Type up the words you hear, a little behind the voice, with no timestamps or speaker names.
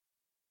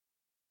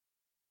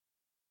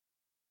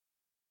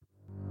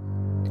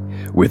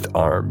with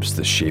arms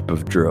the shape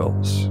of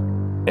drills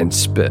and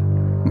spit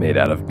made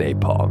out of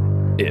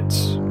napalm.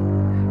 It's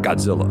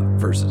Godzilla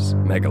vs.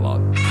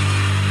 Megalon.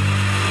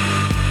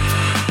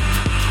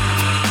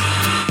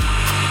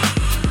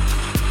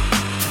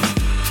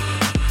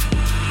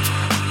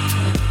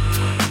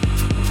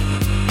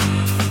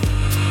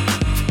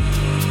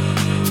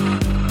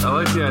 I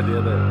like the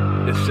idea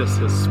that it's just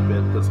his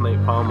spit that's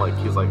napalm. Like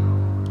he's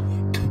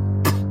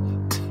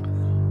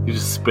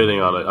just spitting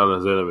on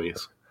his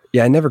enemies.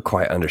 Yeah, I never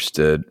quite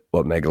understood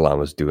what Megalon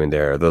was doing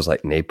there. Are those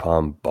like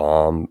napalm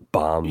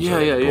bombs?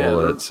 Yeah.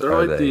 Bullets?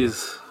 They're like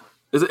these.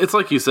 It's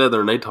like you said,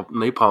 they're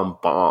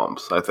napalm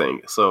bombs, I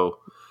think. So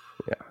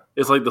yeah,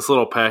 it's like this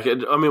little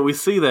package. I mean, we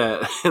see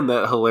that in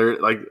that hilarious,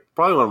 like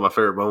probably one of my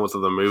favorite moments of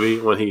the movie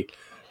when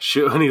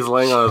he's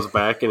laying on his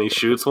back and he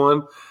shoots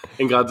one,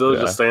 and Godzilla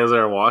just stands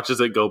there and watches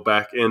it go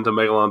back into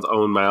Megalon's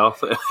own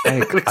mouth.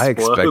 And I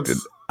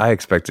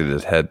expected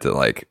his head to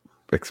like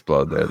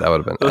explode there. That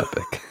would have been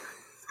epic.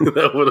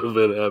 That would have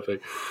been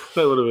epic. It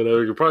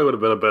probably would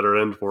have been a better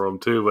end for him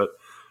too. But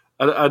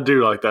I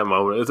do like that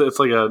moment. It's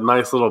like a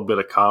nice little bit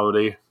of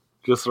comedy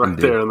just right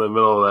there in the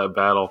middle of that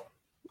battle.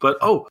 But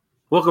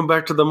welcome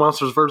back to the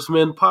Monsters vs.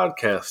 Men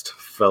podcast,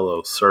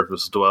 fellow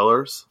surface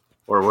dwellers,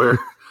 where we're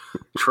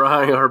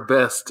trying our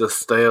best to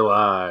stay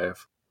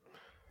alive.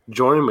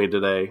 Joining me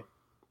today,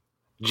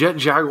 Jet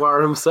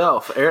Jaguar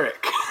himself,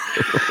 Eric.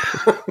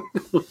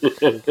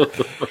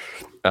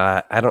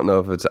 I don't know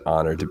if it's an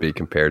honor to be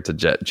compared to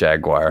Jet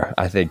Jaguar.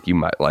 I think you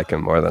might like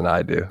him more than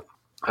I do.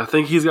 I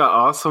think he's got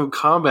awesome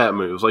combat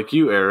moves like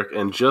you, Eric.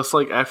 And just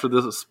like after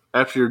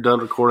you're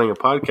done recording a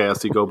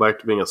podcast, you go back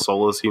to being a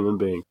soulless human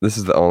being. This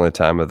is the only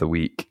time of the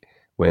week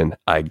when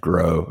I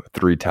grow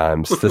 3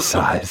 times the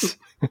size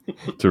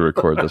to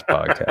record this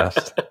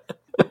podcast.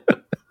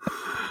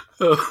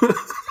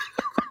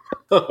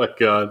 Oh my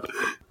God.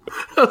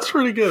 That's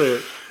pretty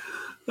good,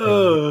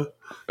 Eric.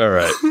 All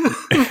right.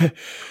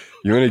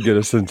 You want to get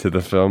us into the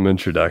film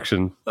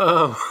introduction?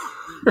 All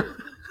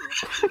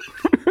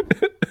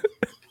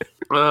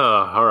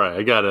right.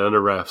 I got it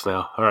under wraps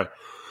now. All right.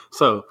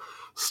 So,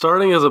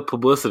 starting as a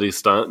publicity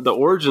stunt, the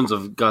origins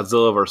of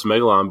Godzilla vs.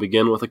 Megalon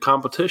begin with a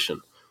competition.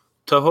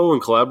 Toho,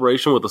 in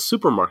collaboration with a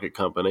supermarket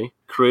company,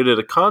 created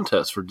a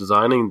contest for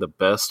designing the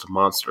best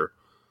monster.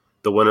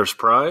 The winner's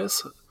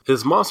prize?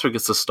 His monster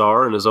gets to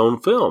star in his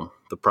own film.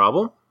 The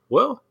problem?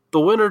 Well, the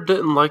winner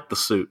didn't like the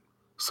suit.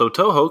 So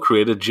Toho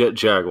created Jet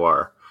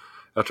Jaguar.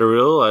 After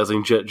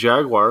realizing Jet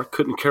Jaguar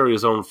couldn't carry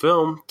his own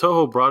film,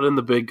 Toho brought in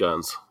the big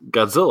guns,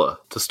 Godzilla,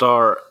 to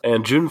star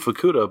and Jun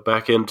Fukuda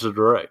back in to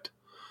direct.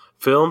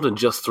 Filmed in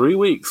just 3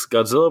 weeks,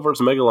 Godzilla vs.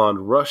 Megalon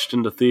rushed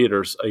into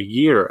theaters a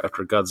year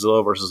after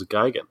Godzilla vs.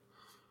 Gigan.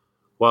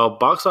 While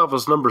box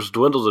office numbers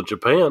dwindled in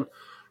Japan,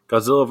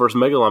 Godzilla vs.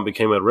 Megalon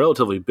became a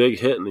relatively big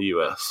hit in the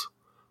US.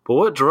 But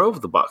what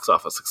drove the box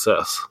office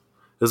success?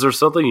 Is there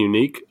something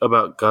unique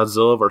about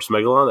Godzilla vs.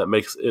 Megalon that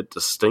makes it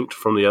distinct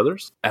from the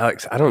others?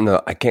 Alex, I don't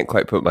know. I can't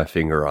quite put my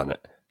finger on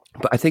it.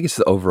 But I think it's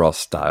the overall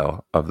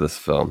style of this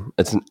film.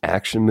 It's an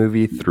action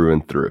movie through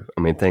and through.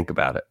 I mean, think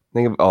about it.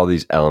 Think of all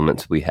these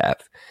elements we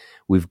have.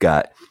 We've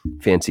got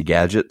fancy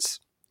gadgets,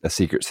 a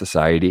secret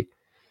society,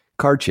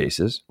 car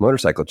chases,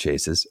 motorcycle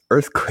chases,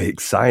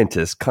 earthquakes,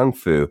 scientists, kung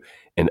fu,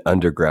 and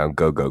underground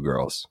go-go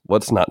girls.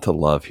 What's not to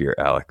love here,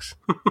 Alex?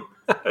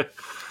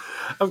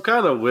 I'm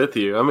kind of with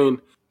you. I mean,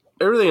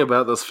 everything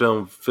about this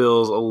film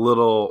feels a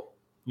little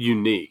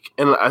unique.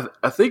 And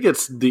I think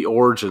it's the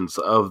origins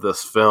of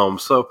this film.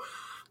 So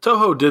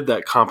Toho did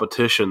that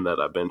competition that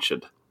I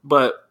mentioned.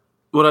 But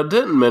what I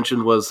didn't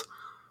mention was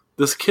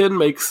this kid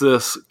makes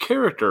this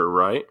character,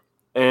 right?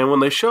 And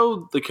when they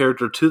showed the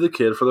character to the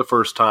kid for the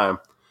first time,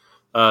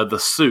 the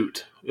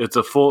suit, it's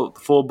a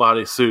full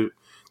body suit.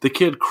 The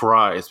kid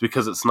cries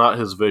because it's not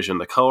his vision.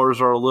 The colors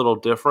are a little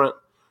different.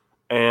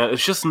 And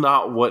it's just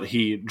not what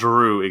he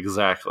drew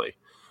exactly.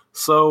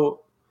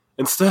 So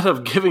instead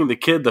of giving the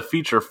kid the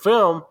feature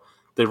film,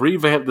 they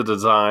revamped the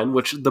design,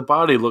 which the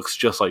body looks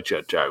just like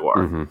Jet Jaguar.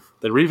 Mm-hmm.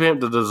 They revamped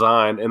the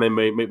design and they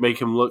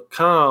make him look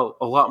kind of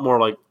a lot more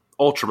like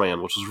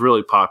Ultraman, which was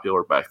really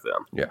popular back then.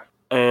 Yeah.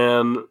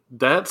 And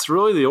that's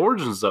really the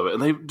origins of it.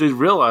 And they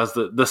realized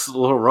that this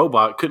little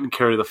robot couldn't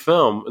carry the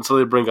film, and so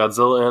they bring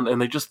Godzilla in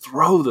and they just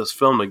throw this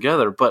film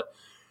together. But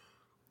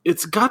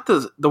it's got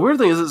the weird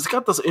thing is it's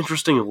got this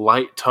interesting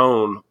light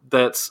tone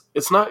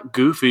it's not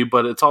goofy,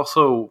 but it's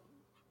also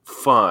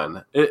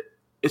fun. It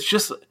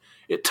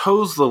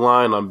toes the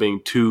line on being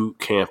too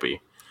campy.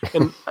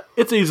 And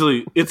it's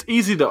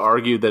easy to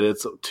argue that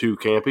it's too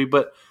campy,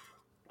 but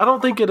I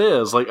don't think it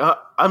is. Like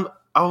I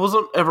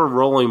wasn't ever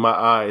rolling my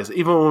eyes,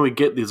 even when we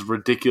get these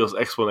ridiculous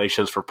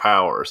explanations for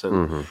powers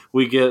and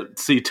we get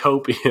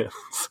Seatopians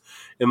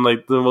in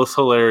like the most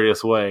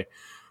hilarious way.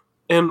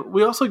 And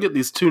we also get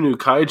these 2 new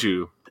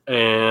kaiju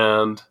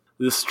and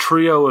this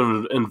trio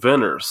of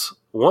inventors,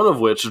 one of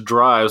which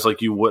drives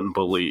like you wouldn't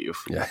believe.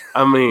 Yeah.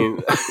 I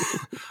mean,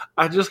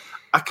 I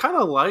kind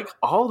of like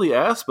all the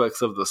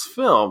aspects of this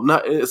film.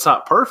 It's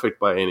not perfect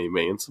by any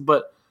means,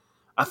 but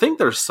I think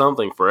there's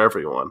something for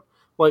everyone.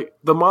 like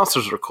the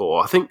monsters are cool.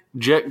 I think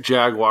Jet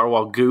Jaguar,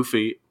 while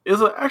goofy,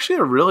 is actually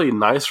a really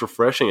nice,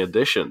 refreshing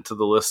addition to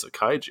the list of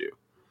kaiju.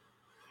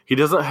 He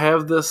doesn't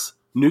have this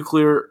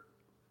nuclear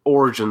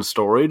origin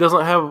story. He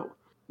doesn't have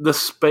the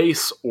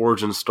space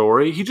origin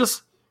story.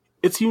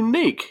 It's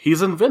unique.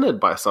 He's invented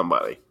by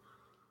somebody.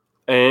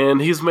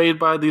 And he's made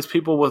by these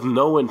people with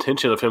no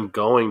intention of him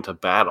going to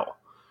battle.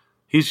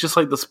 He's just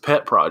like this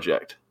pet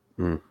project.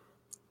 Mm.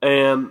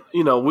 And,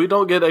 we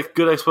don't get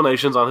good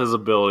explanations on his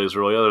abilities,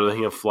 really, other than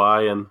he can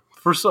fly and,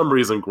 for some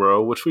reason,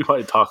 grow, which we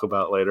might talk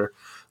about later.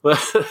 But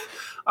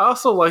I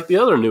also like the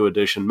other new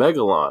addition,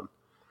 Megalon.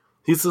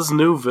 He's this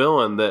new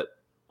villain that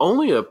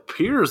only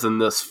appears in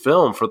this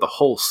film for the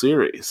whole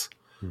series.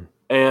 Hmm.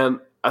 And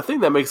I think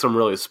that makes him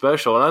really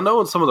special. And I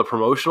know in some of the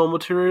promotional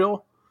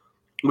material,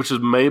 which is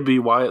maybe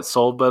why it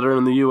sold better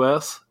in the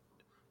U.S.,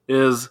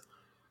 is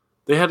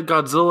they had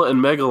Godzilla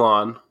and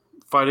Megalon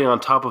fighting on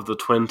top of the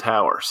Twin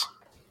Towers.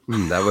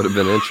 That would have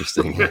been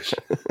interesting.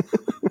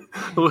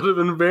 It would have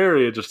been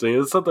very interesting.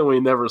 It's something we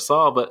never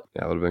saw, but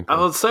that would have been cool.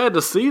 I was sad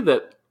to see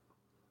that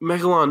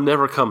Megalon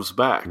never comes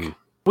back.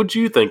 What do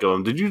you think of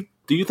him? Do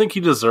you think he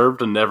deserved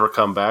to never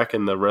come back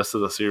in the rest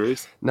of the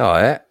series? No,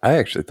 I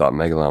actually thought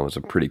Megalon was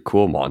a pretty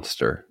cool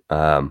monster.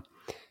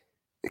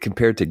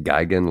 Compared to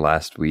Gigan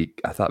last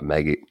week, I thought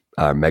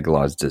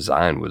Megalon's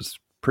design was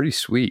pretty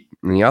sweet.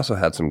 And he also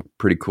had some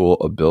pretty cool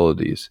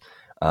abilities.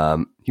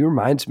 He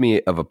reminds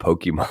me of a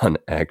Pokemon,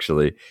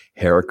 actually,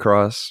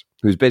 Heracross,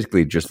 who's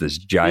basically just this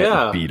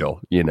giant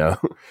beetle,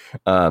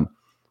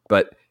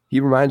 but he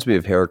reminds me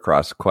of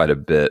Heracross quite a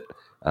bit.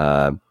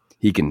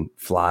 He can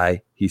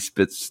fly. He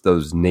spits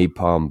those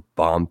napalm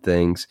bomb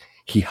things.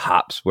 He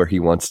hops where he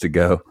wants to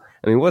go.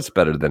 I mean, what's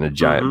better than a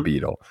giant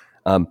beetle?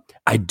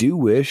 I do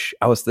wish,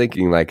 I was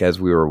thinking, like, as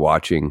we were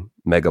watching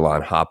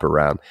Megalon hop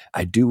around,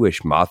 I do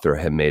wish Mothra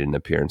had made an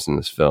appearance in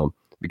this film,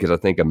 because I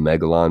think a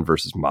Megalon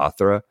versus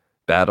Mothra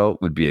battle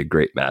would be a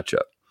great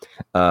matchup.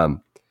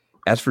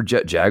 As for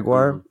Jet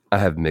Jaguar, I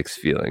have mixed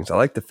feelings. I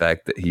like the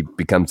fact that he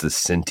becomes a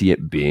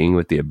sentient being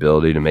with the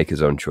ability to make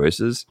his own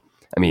choices.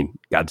 I mean,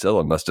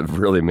 Godzilla must have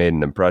really made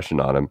an impression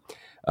on him.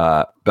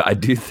 But I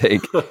do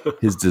think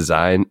his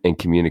design and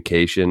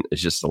communication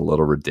is just a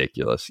little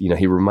ridiculous.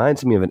 He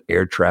reminds me of an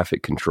air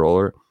traffic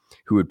controller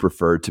who would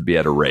prefer to be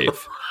at a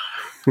rave.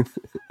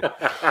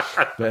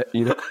 But,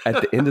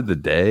 at the end of the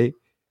day,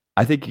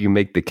 I think you can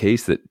make the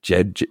case that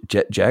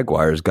Jet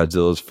Jaguar is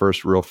Godzilla's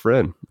first real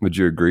friend. Would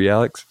you agree,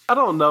 Alex? I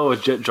don't know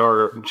if Jet,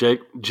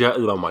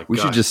 oh my god. We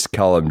should just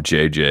call him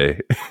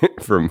JJ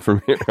from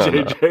here on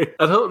JJ. out.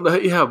 I don't know.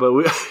 Yeah, but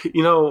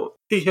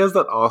he has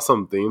that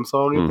awesome theme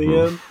song at the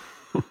end.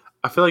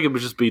 I feel like it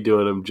would just be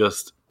doing him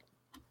just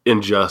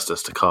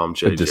injustice to call him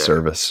JJ. A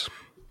disservice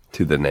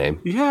to the name.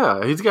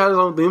 Yeah, he's got his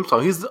own theme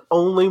song. He's the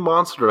only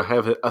monster to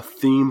have a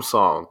theme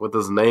song with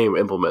his name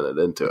implemented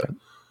into it.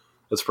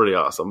 It's pretty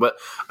awesome. But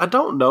I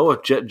don't know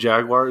if Jet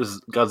Jaguar is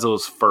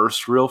Godzilla's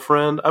first real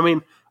friend. I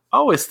mean, I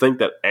always think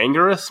that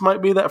Anguirus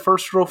might be that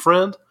first real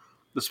friend,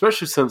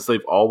 especially since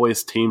they've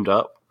always teamed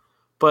up.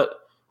 But,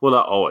 well,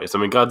 not always. I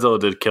mean, Godzilla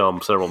did kill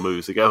him several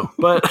movies ago.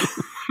 But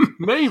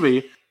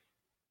maybe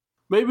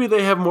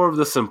they have more of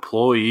this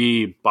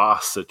employee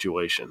boss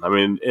situation. I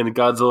mean, in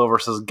Godzilla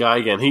versus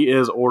Gigan, he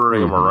is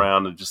ordering him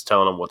around and just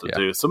telling him what to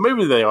do. So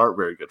maybe they aren't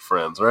very good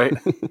friends, right?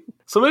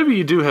 So maybe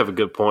you do have a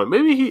good point.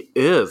 Maybe he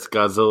is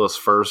Godzilla's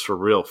first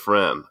real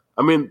friend.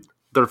 I mean,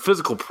 their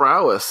physical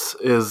prowess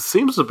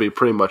seems to be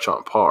pretty much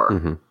on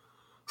par.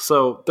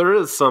 So there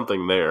is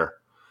something there.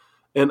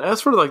 And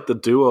as for like the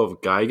duo of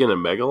Gigan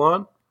and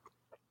Megalon,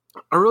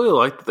 I really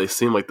like that they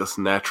seem like this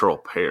natural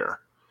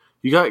pair.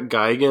 You got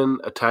Gigan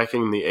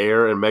attacking the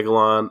air and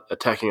Megalon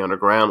attacking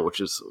underground,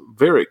 which is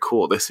very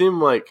cool. They seem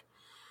like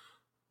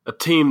a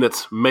team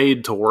that's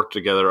made to work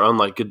together,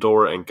 unlike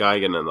Ghidorah and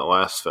Gigan in the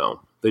last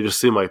film. They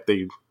just seem like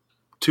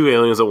two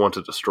aliens that want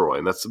to destroy,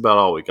 and that's about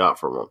all we got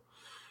from them.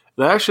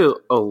 And I actually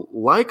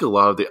like a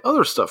lot of the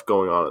other stuff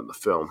going on in the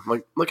film.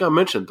 Like I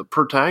mentioned, the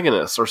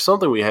protagonists are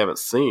something we haven't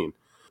seen.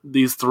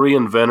 These three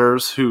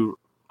inventors who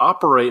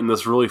operate in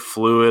this really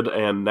fluid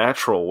and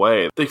natural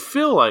way. They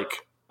feel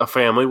like a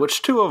family,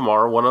 which two of them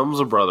are. One of them's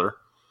a brother.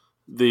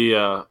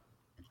 What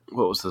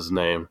was his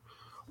name?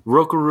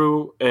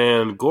 Rokurou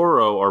and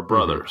Goro are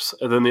brothers.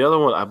 And then the other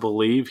one, I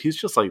believe, he's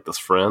just like this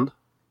friend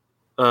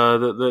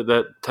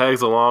that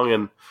tags along.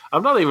 And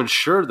I'm not even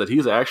sure that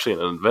he's actually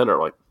an inventor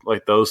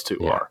like those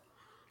two are.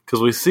 Because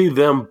we see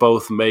them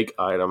both make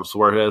items,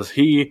 whereas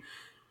he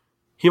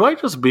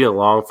might just be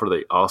along for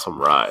the awesome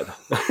ride.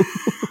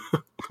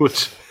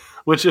 which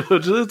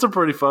it's a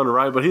pretty fun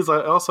ride, but he's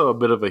also a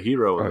bit of a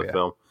hero in the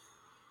film.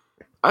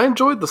 I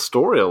enjoyed the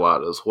story a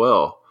lot as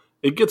well.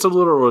 It gets a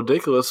little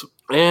ridiculous,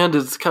 and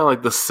it's kind of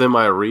like the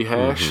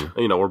semi-rehash.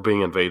 We're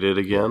being invaded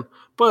again.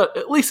 But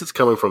at least it's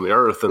coming from the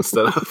Earth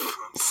instead of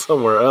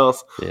somewhere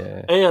else.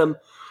 Yeah. And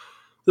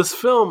this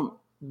film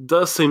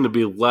does seem to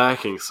be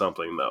lacking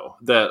something, though,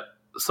 that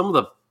some of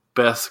the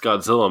best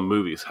Godzilla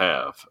movies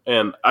have.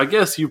 And I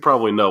guess you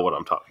probably know what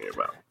I'm talking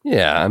about.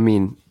 Yeah, I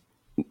mean,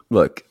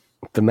 look,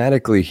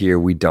 thematically here,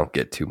 we don't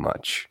get too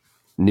much.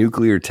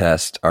 nuclear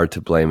tests are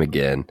to blame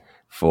again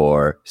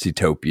for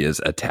Zootopia's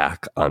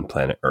attack on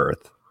planet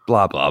Earth.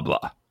 Blah, blah,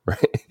 blah.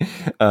 Right?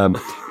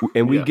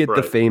 And we get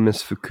the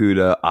famous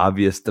Fukuda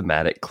obvious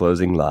thematic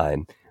closing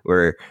line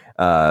where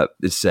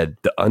it said,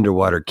 the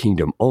underwater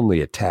kingdom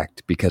only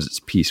attacked because its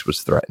peace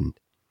was threatened.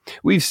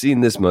 We've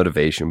seen this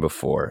motivation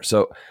before,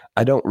 so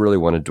I don't really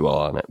want to dwell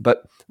on it.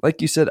 But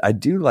like you said, I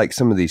do like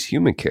some of these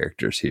human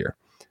characters here.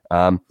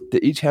 They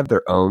each have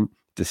their own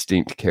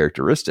distinct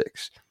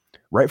characteristics.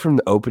 Right from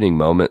the opening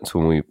moments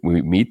when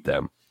we meet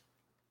them,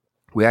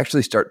 we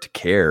actually start to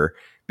care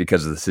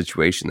because of the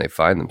situation they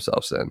find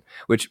themselves in,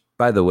 which,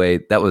 by the way,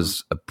 that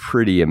was a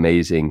pretty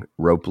amazing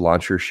rope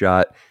launcher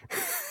shot.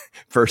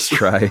 First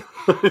try.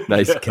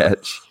 Nice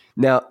catch.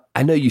 Now,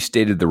 I know you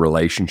stated the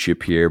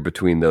relationship here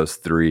between those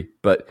three,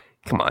 but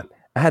come on.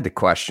 I had to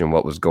question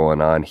what was going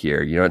on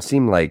here. You know, it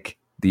seemed like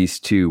these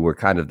two were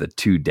kind of the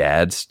two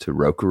dads to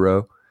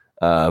Rokuro.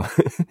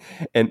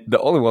 And the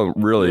only one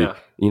really,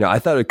 you know, I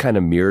thought it kind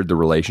of mirrored the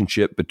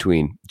relationship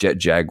between Jet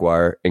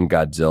Jaguar and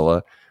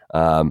Godzilla.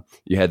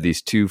 You had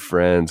these two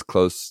friends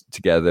close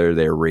together.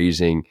 They're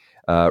raising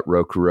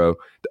Rokuro.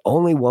 The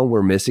only one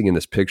we're missing in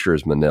this picture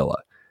is Manila.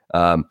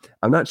 I'm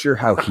not sure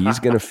how he's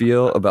going to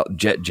feel about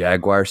Jet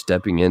Jaguar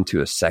stepping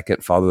into a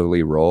second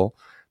fatherly role.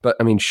 But,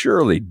 I mean,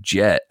 surely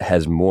Jet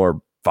has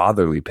more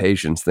fatherly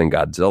patience than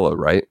Godzilla,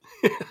 right?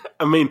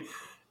 I mean,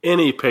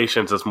 any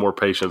patience is more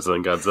patience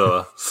than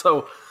Godzilla.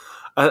 So,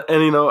 and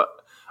you know,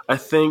 I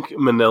think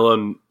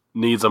Manila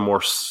needs a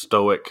more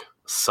stoic,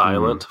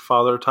 silent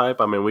father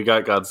type. I mean, we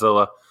got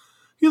Godzilla.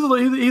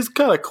 He's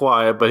kind of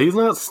quiet, but he's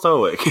not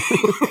stoic.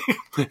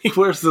 He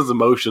wears his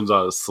emotions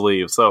on his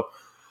sleeve. So,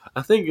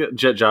 I think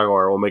Jet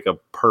Jaguar will make a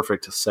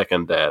perfect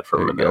second dad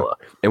for Manila.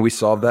 And we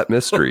solved that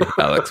mystery,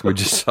 Alex. We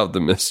just solved the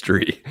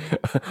mystery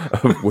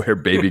of where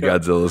baby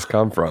Godzilla's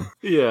come from.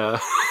 Yeah.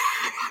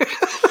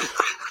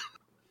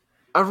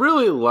 I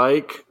really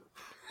like,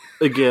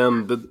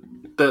 again,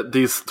 that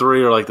these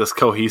three are like this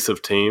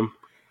cohesive team.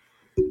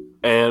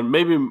 And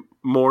maybe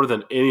more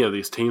than any of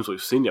these teams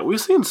we've seen yet. We've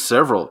seen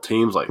several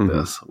teams like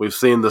this. We've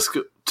seen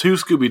two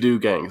Scooby-Doo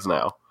gangs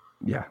now.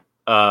 Yeah.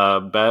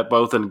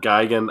 Both in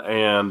Gigan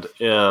and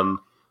in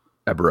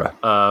Ebirah.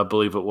 I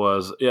believe it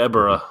was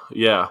Ebirah.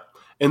 Yeah.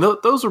 And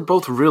those are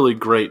both really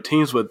great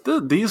teams, but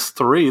these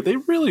three, they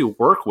really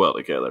work well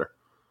together.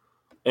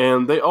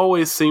 And they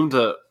always seem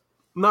to,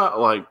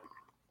 not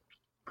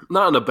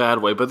in a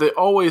bad way, but they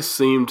always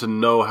seem to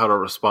know how to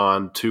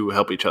respond to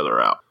help each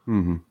other out.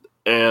 Mm-hmm.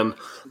 And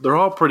they're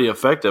all pretty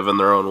effective in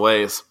their own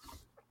ways.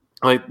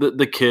 Like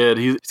the kid,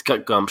 he's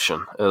got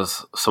gumption,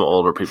 as some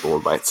older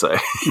people might say.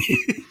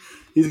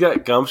 He's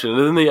got gumption.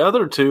 And then the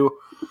other two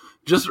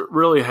just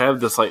really have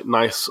this like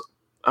nice,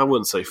 I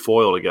wouldn't say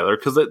foil together,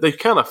 because they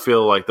kind of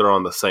feel like they're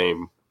on the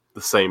same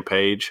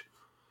page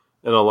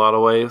in a lot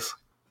of ways.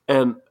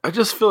 And I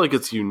just feel like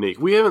it's unique.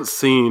 We haven't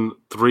seen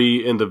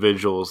three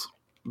individuals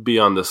be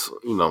on this,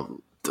 you know,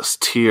 this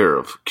tier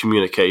of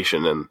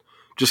communication and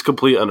just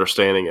complete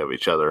understanding of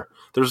each other.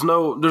 There's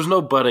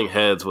no butting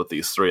heads with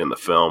these three in the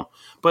film,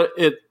 but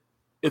it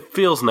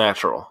feels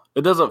natural.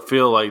 It doesn't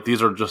feel like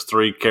these are just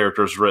three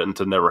characters written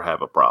to never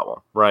have a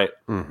problem, right?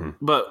 Mm-hmm.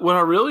 But what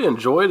I really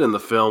enjoyed in the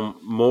film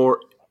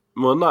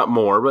not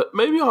more, but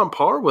maybe on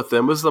par with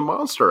them, was the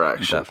monster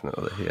action.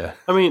 Definitely, yeah.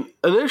 I mean,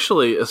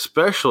 initially,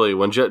 especially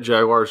when Jet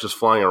Jaguar is just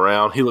flying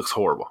around, he looks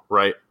horrible,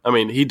 right? I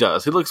mean, he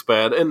does. He looks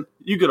bad, and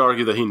you could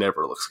argue that he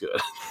never looks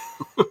good.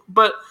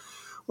 But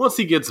once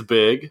he gets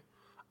big,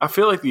 I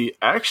feel like the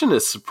action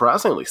is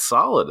surprisingly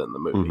solid in the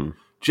movie. Mm-hmm.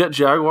 Jet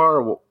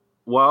Jaguar,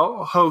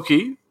 while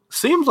hokey,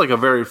 seems like a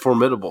very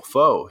formidable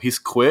foe. He's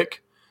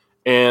quick,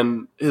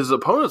 and his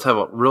opponents have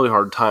a really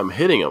hard time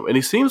hitting him, and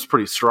he seems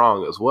pretty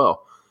strong as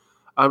well.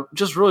 I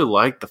just really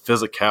like the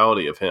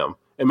physicality of him.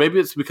 And maybe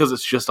it's because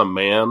it's just a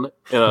man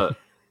in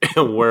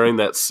wearing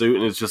that suit,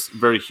 and it's just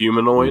very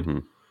humanoid. Mm-hmm.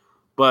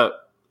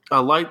 But I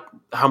like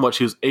how much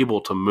he was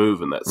able to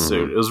move in that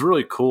suit. It was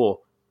really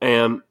cool.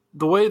 And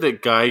the way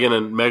that Gigan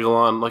and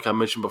Megalon, like I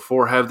mentioned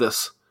before, have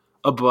this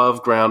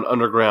above ground,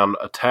 underground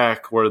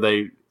attack where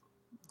they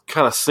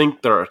kind of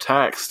sync their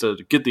attacks to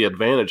get the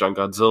advantage on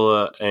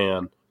Godzilla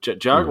and Jet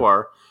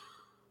Jaguar,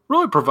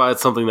 really provides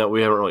something that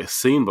we haven't really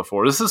seen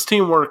before. This is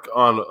teamwork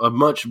on a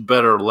much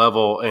better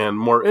level and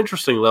more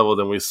interesting level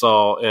than we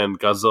saw in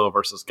Godzilla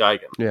versus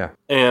Gigan. Yeah.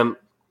 And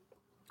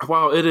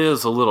while it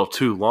is a little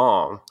too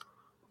long,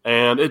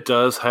 and it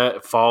does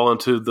fall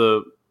into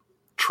the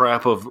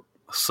trap of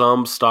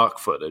some stock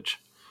footage,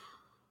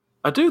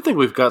 I do think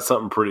we've got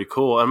something pretty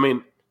cool. I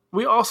mean,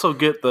 we also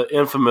get the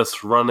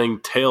infamous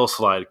running tail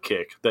slide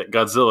kick that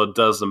Godzilla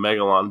does to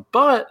Megalon,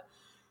 but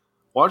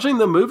watching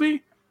the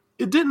movie,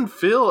 it didn't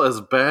feel as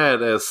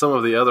bad as some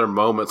of the other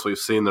moments we've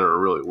seen that are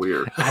really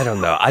weird. I don't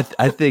know. I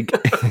think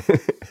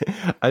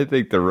I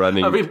think the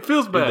running, I mean, it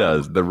feels bad. It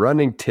does. The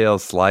running tail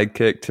slide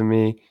kick to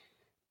me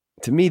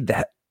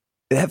that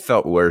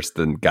felt worse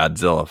than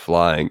Godzilla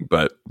flying,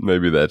 but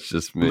maybe that's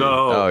just me.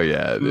 No. Oh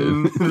yeah, it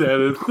is.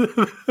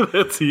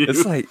 That's you.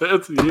 It's like,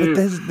 that's you.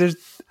 But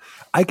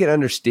I can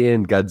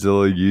understand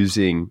Godzilla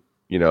using,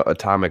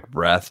 atomic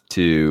breath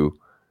to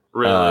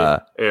Really,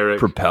 Eric?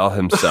 propel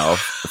himself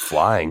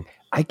flying.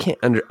 I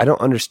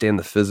don't understand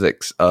the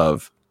physics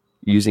of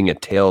using a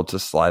tail to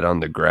slide on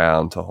the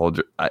ground to hold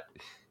it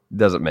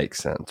doesn't make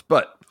sense.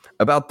 But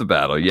about the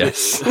battle,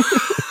 yes.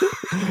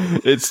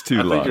 It's too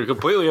long. I think you're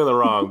completely in the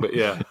wrong, but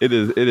yeah. It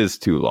is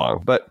too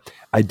long. But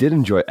I did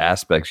enjoy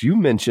aspects. You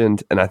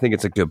mentioned, and I think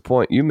it's a good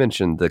point, you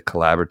mentioned the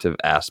collaborative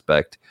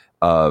aspect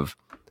of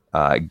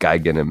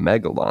Gigan and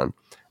Megalon.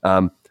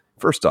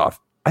 First off,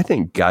 I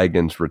think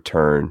Gigan's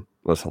return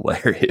was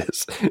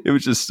hilarious. It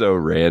was just so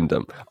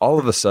random. All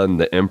of a sudden,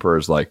 the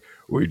Emperor's like,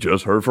 we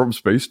just heard from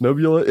Space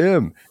Nebula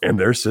M, and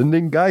they're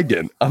sending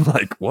Gigan. I'm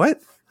like, what?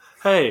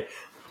 Hey,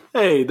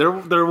 there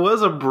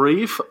was a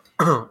brief,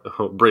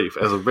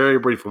 as a very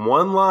brief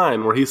one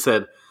line where he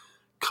said,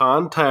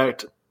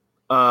 contact,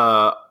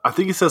 I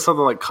think he says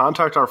something like,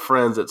 contact our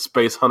friends at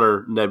Space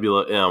Hunter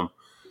Nebula M.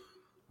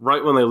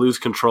 Right when they lose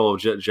control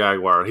of Jet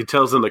Jaguar, he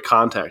tells them to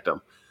contact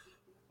them,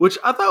 which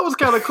I thought was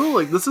kind of cool.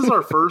 Like, this is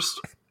our first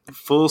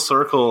full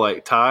circle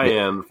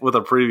tie-in with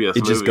a previous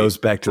movie. It just goes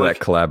back to that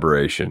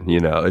collaboration.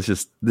 It's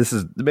just this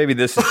is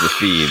the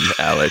theme,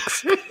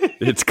 Alex.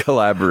 It's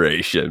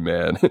collaboration,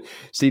 man.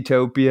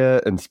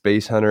 Seatopia and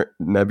Space Hunter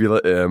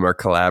Nebula M are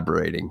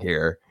collaborating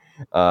here.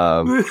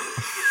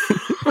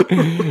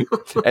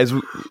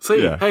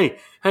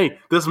 Hey,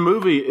 this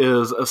movie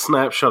is a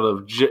snapshot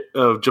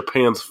of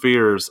Japan's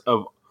fears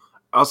of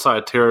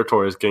outside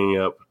territories ganging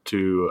up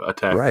to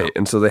attack them.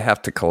 And so they have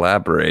to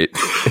collaborate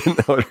in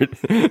order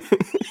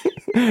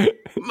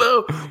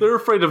No, they're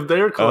afraid of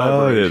their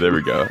collaboration. Oh, yeah, there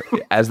we go.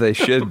 As they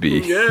should be.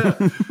 Yeah.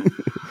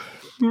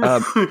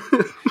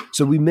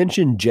 So we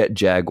mentioned Jet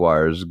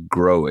Jaguars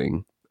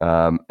growing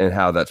and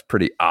how that's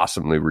pretty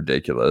awesomely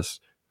ridiculous.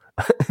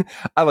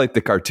 I like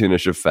the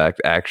cartoonish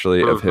effect,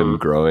 actually, of him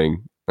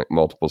growing like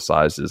multiple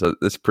sizes.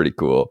 That's pretty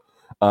cool.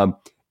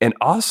 And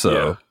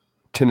also,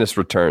 Tennis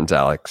returns,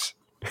 Alex.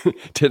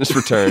 Tennis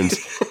returns,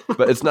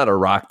 but it's not a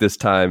rock this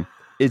time.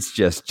 It's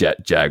just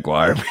Jet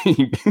Jaguar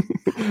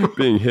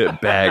being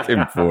hit back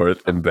and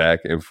forth and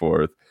back and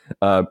forth.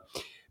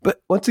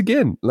 But once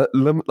again,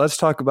 let's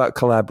talk about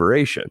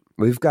collaboration.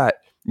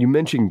 You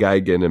mentioned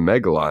Gigan and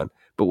Megalon,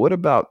 but what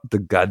about the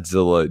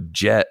Godzilla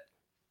Jet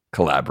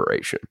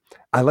collaboration?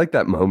 I like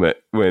that moment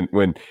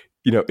when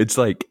it's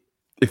like,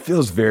 it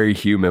feels very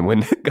human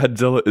when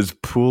Godzilla is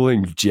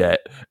pulling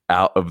Jet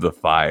out of the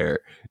fire.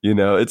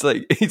 It's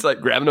like he's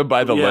like grabbing him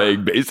by the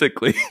leg,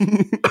 basically,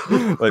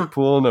 like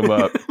pulling him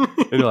up.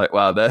 And you're like,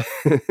 wow,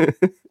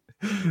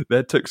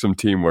 that took some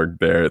teamwork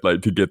there,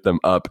 like to get them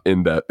up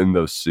in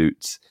those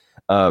suits.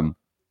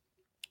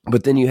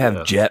 But then you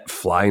have Jet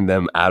flying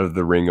them out of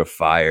the ring of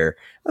fire.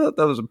 I thought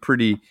that was a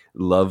pretty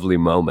lovely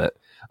moment.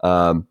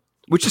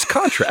 Which is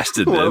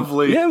contrasted.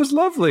 Lovely. Yeah, it was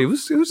lovely.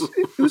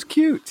 It was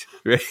cute.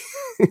 Right?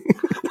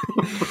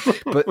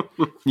 But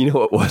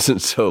what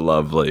wasn't so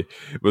lovely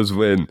was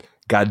when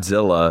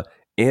Godzilla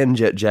and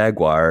Jet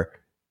Jaguar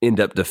end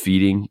up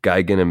defeating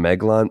Gigan and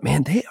Megalon.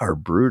 Man, they are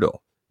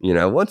brutal.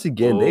 Once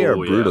again, they are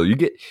brutal.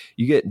 Yeah.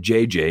 You get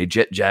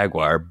Jet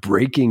Jaguar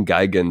breaking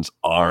Gigan's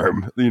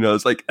arm.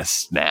 It's like a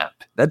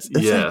snap. That's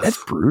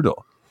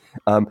brutal.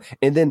 And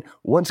then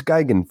once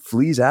Gigan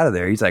flees out of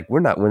there, he's like, we're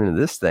not winning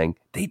this thing.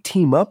 They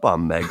team up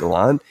on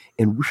Megalon,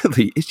 and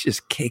really, it's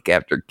just kick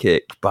after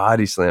kick,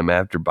 body slam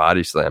after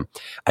body slam.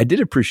 I did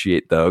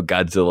appreciate, though,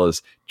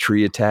 Godzilla's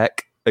tree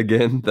attack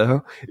again,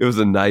 though. It was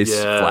a nice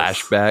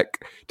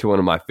flashback to one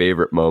of my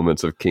favorite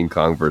moments of King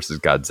Kong versus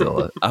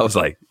Godzilla. I was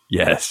like,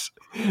 yes,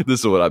 this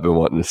is what I've been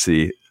wanting to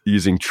see.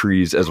 Using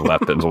trees as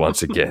weapons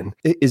once again.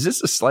 Is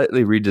this a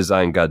slightly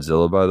redesigned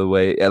Godzilla, by the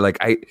way?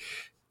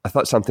 I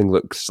thought something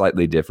looked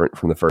slightly different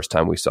from the first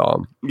time we saw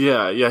him.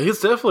 Yeah, he's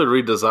definitely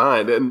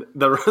redesigned. And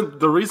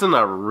the reason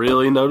I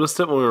really noticed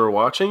it when we were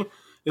watching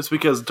is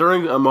because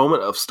during a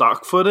moment of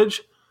stock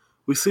footage,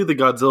 we see the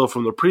Godzilla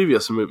from the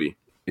previous movie.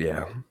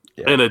 Yeah.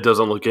 And it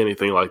doesn't look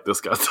anything like this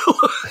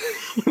Godzilla.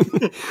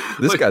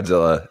 This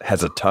Godzilla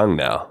has a tongue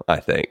now, I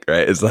think,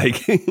 right? It's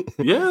like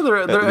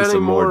they're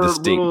adding more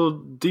little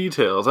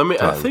details. I mean,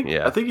 tongue,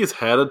 I think he's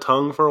had a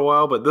tongue for a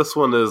while, but this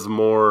one is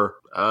more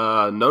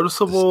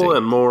noticeable distinct,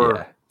 and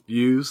more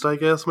used, I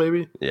guess,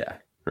 maybe. Yeah,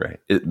 right.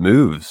 It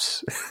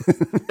moves.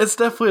 It's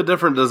definitely a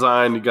different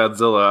design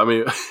Godzilla. I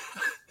mean,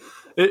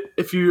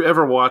 if you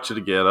ever watch it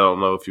again, I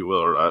don't know if you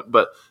will or not,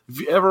 but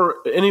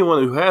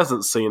anyone who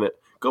hasn't seen it,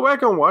 go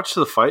back and watch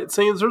the fight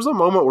scenes. There's a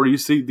moment where you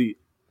see the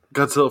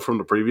Godzilla from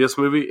the previous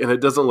movie, and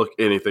it doesn't look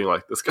anything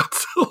like this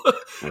Godzilla.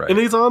 Right. And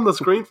he's on the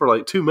screen for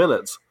like 2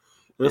 minutes.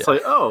 And it's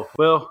like, oh,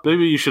 well,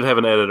 maybe you should have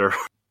an editor.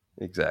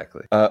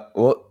 Exactly.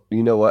 Well,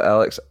 you know what,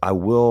 Alex? I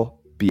will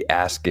be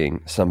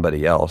asking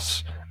somebody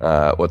else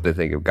what they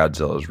think of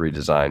Godzilla's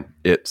redesign.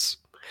 It's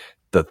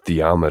the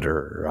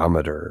theometer.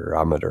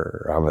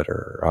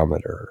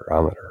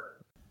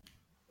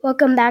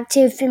 Welcome back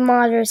to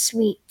Thermometer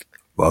Suite.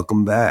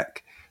 Welcome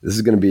back. This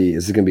is gonna be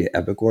an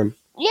epic one.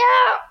 Yeah.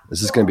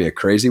 Is this gonna be a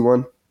crazy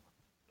one?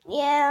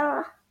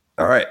 Yeah.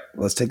 All right,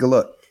 let's take a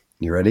look.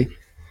 You ready?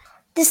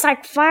 Just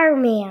like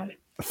Fireman.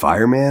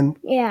 Fireman?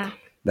 Yeah.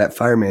 That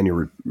fireman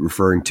you're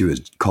referring to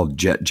is called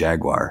Jet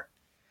Jaguar.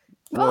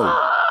 Bow!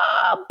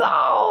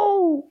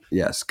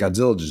 Yes,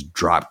 Godzilla just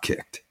drop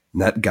kicked.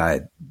 And that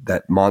guy,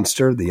 that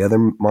monster, the other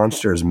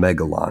monster is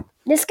Megalon.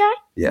 This guy?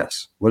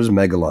 Yes. What does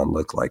Megalon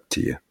look like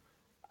to you?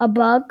 A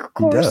bug, of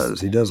course. He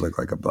does. He does look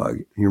like a bug.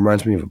 He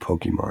reminds me of a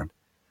Pokemon.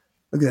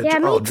 Look at that. Yeah,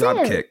 me drop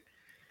too. kick.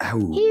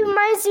 Ow. He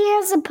reminds me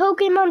as a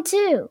Pokemon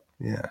too.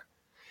 Yeah.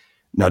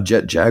 Now,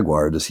 Jet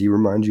Jaguar, does he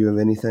remind you of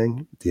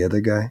anything? The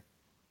other guy?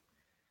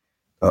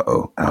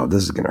 Uh-oh. Ow,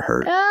 this is going to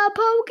hurt.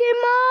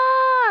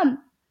 Pokemon!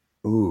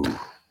 Ooh.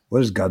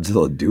 What is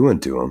Godzilla doing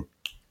to him?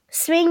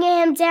 Swinging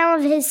him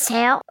down with his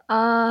tail.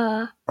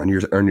 On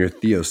your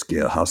Theo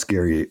scale, how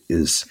scary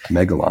is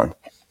Megalon?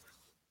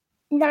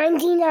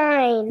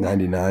 99.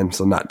 99,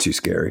 so not too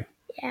scary.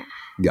 Yeah.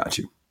 Got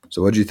you.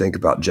 So what do you think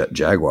about Jet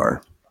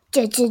Jaguar?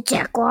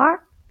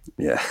 Jaguar?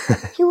 Yeah.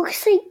 He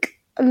looks like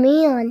a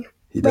man.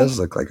 He does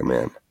look like a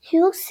man.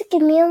 He looks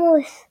like a man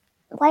with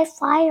white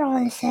fire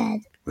on his head.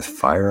 With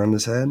fire on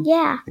his head?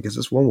 Yeah. I guess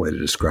that's one way to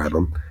describe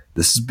him.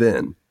 This has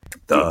been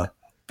the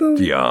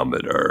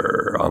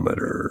Geometer.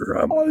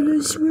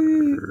 this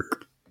week.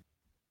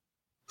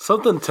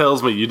 Something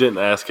tells me you didn't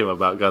ask him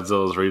about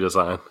Godzilla's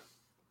redesign.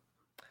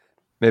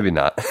 Maybe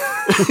not.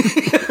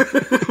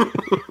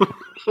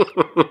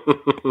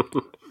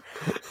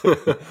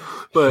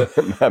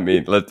 But I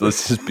mean,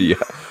 let's be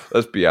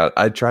honest.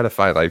 I try to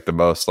find like the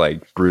most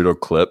like brutal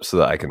clips so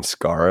that I can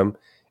scar him,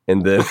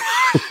 and then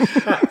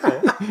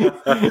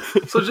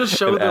so just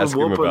show and them ask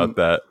him whooping. about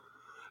that.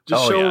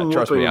 Just show them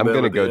Trust me, whooping I'm them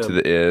going to at go the to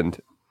end. the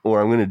end,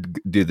 or I'm going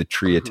to do the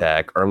tree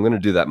attack, or I'm going to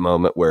do that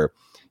moment where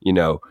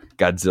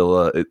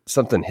Godzilla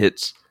something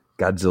hits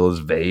Godzilla's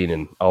vein,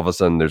 and all of a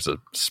sudden there's a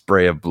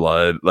spray of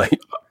blood, like.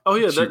 Oh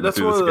yeah, shooting that's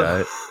through one of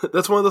the the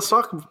that's one of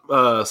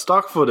the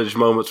stock footage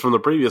moments from the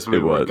previous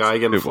movie where was.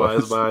 Gigan It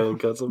flies was. by and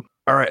cuts him.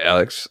 All right,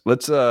 Alex,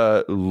 let's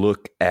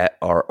look at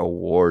our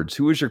awards.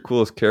 Who was your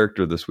coolest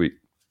character this week?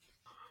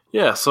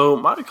 Yeah, so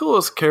my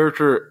coolest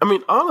character. I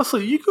mean,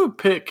 honestly, you could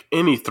pick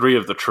any three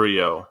of the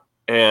trio,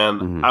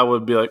 and I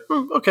would be like,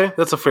 okay,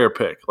 that's a fair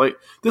pick. Like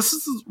this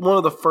is one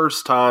of the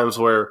first times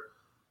where,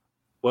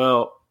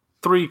 well,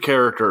 three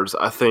characters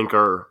I think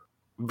are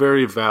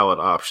very valid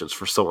options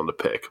for someone to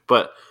pick,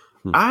 but.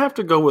 I have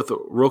to go with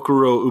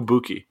Rokuro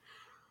Ubuki,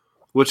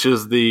 which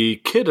is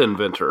the kid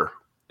inventor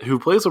who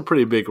plays a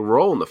pretty big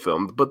role in the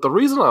film. But the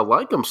reason I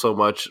like him so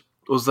much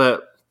was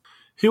that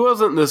he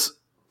wasn't this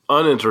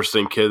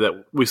uninteresting kid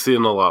that we see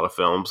in a lot of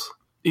films.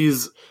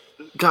 He's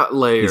got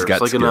layers like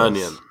skills. an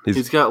onion.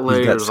 He's got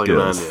layers like an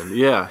onion.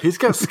 Yeah, he's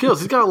got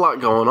skills. He's got a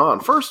lot going on.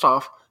 First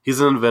off,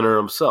 he's an inventor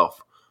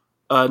himself.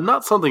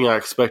 Not something I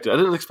expected. I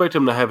didn't expect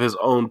him to have his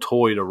own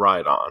toy to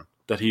ride on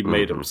that he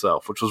made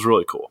himself, which was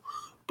really cool.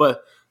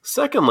 But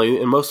secondly,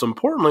 and most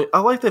importantly, I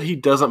like that he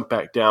doesn't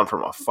back down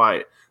from a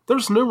fight.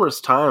 There's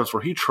numerous times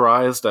where he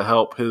tries to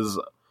help his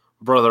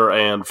brother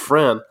and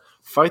friend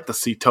fight the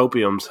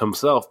Cetopiums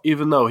himself,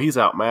 even though he's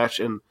outmatched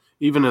and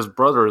even his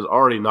brother is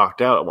already knocked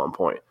out at one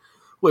point,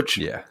 which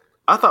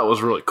I thought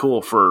was really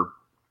cool for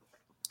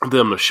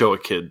them to show a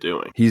kid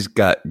doing. He's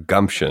got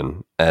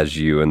gumption, as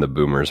you and the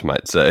boomers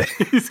might say.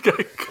 He's got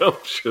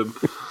gumption.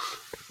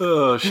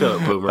 Oh, shut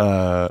up,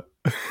 boomer.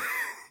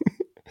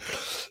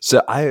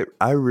 So I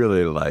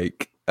really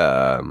like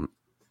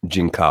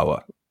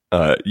Jinkawa.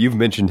 You've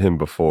mentioned him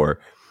before,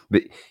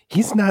 but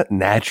he's not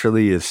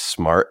naturally as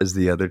smart as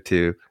the other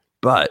two,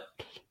 but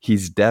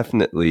he's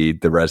definitely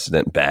the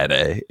resident bad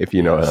A, if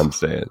you know what I'm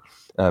saying.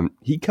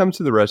 He comes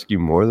to the rescue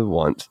more than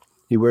once.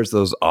 He wears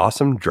those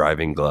awesome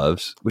driving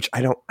gloves, which I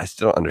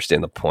still don't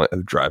understand the point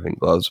of driving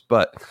gloves,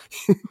 but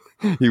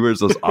he wears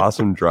those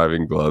awesome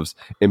driving gloves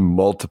in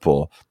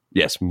multiple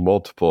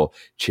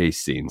chase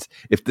scenes.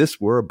 If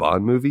this were a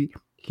Bond movie,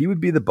 he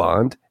would be the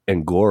Bond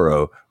and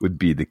Goro would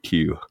be the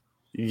Q.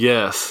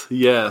 Yes.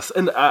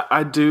 And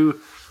I do,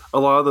 a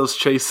lot of those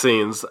chase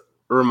scenes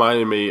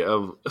reminded me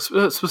of,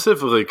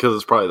 specifically because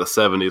it's probably the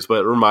 70s,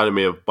 but it reminded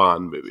me of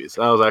Bond movies.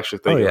 I was actually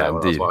thinking that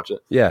when I was watching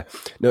it. Yeah.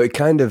 No, it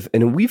kind of,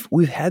 and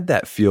we've had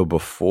that feel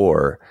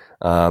before.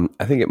 I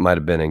think it might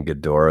have been in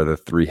Ghidorah, the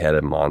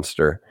three-headed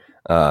monster.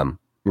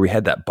 We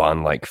had that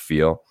Bond-like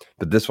feel.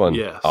 But this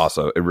one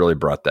also, it really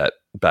brought that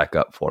back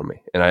up for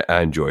me. And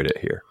I enjoyed it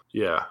here.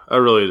 Yeah, I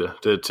really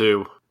did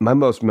too. My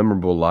most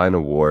memorable line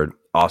award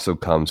also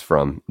comes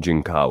from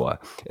Jinkawa.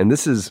 And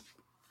this is,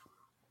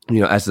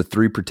 as the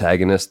three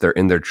protagonists, they're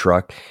in their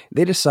truck.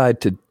 They decide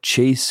to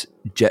chase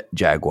Jet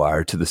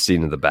Jaguar to the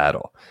scene of the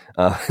battle.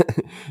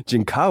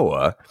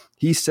 Jinkawa,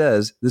 he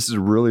says, this is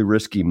a really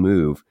risky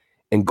move.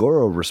 And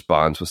Goro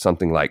responds with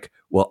something like,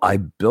 well, I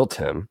built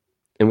him.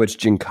 In which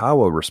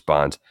Jinkawa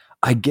responds,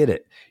 I get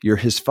it. You're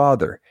his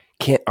father.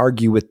 Can't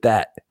argue with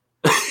that.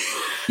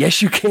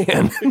 Yes, you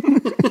can.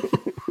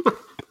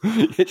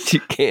 Yes, you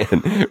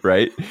can,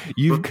 right?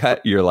 You've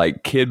got your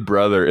kid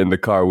brother in the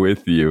car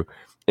with you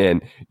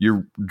and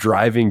you're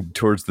driving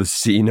towards the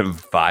scene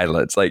of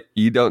violence.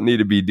 You don't need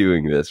to be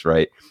doing this,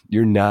 right?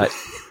 You're not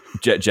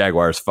Jet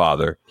Jaguar's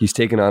father. He's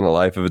taken on a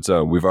life of its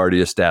own. We've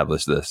already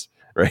established this.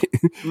 right?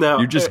 Now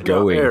You're just now,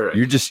 going. Eric.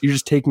 You're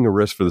just taking a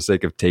risk for the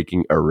sake of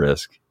taking a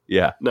risk.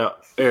 Yeah. Now,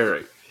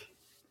 Eric,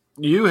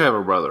 you have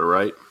a brother,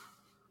 right?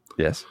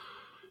 Yes.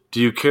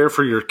 Do you care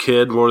for your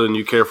kid more than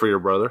you care for your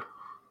brother?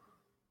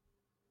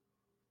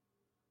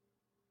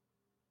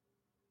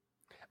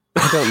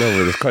 I don't know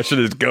where this question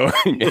is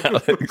going,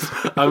 Alex.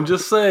 I'm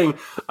just saying,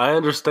 I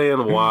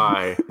understand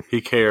why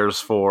he cares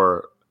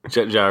for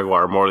Jet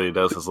Jaguar more than he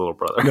does his little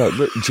brother. No,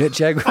 look, Jet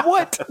Jaguar.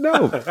 What?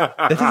 No, that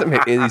doesn't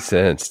make any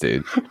sense,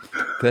 dude.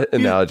 That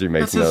analogy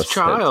makes That's no his sense.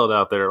 child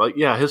out there. Like,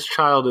 yeah, his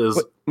child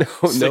is No,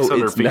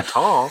 600 it's feet not.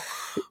 tall.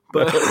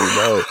 But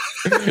No,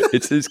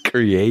 it's his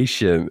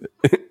creation.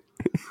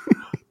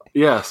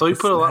 yeah, so he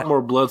put a lot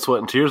more blood, sweat,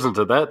 and tears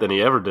into that than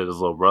he ever did his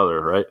little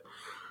brother, right?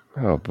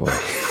 Oh boy.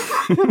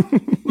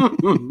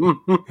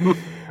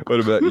 What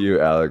about you,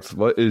 Alex?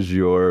 What is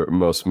your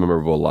most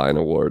memorable line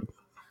award?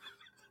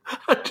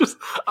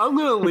 I'm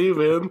going to leave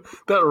in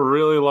that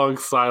really long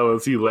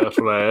silence you left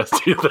when I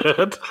asked you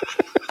that.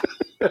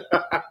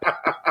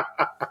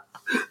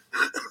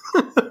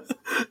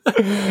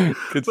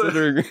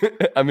 Considering,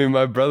 I mean,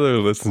 my brother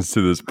listens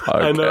to this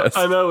podcast.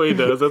 I know he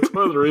does. That's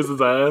one of the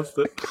reasons I asked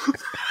it.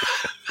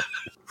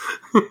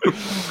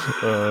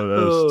 Oh,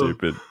 that was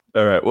stupid.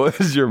 All right,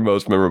 what is your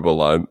most memorable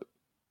line?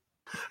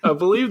 I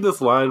believe this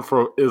line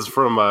is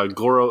from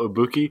Goro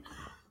Ibuki,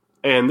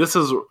 and this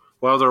is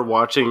while they're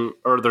watching,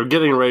 or they're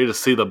getting ready to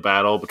see the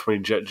battle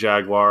between Jet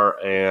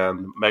Jaguar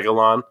and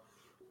Megalon.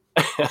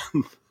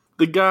 And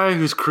the guy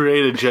who's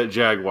created Jet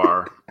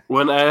Jaguar,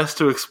 when asked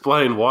to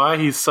explain why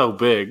he's so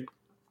big,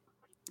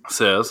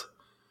 says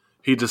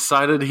he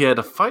decided he had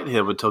to fight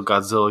him until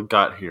Godzilla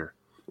got here.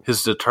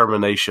 His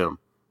determination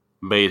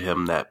made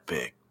him that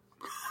big.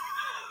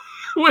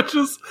 Which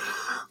is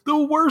the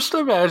worst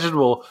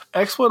imaginable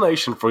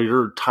explanation for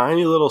your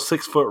tiny little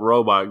 6-foot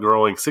robot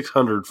growing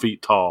 600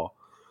 feet tall.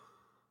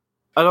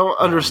 I don't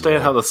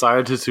understand how the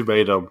scientists who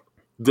made him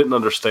didn't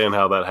understand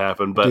how that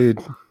happened, but Dude,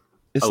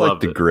 it's I like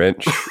loved the it.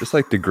 Grinch. It's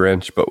like the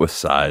Grinch, but with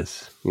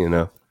size, you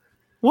know?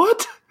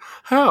 What?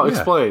 How? Yeah.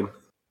 Explain.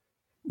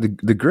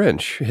 The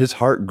Grinch, his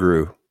heart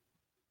grew,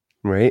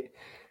 right?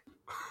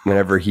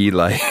 Whenever he,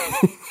 like...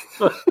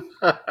 You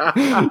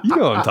know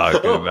what I'm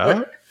talking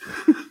about.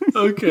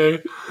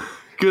 Okay.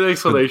 Good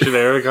explanation,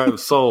 Eric. I'm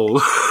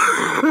sold.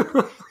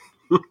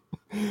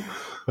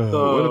 What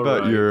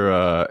about right.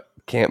 your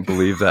can't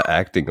believe that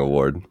acting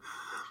award?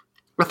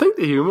 I think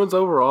the humans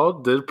overall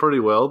did pretty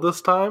well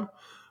this time,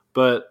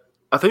 but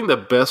I think the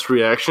best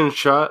reaction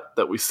shot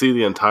that we see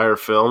the entire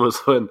film is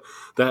when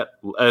that,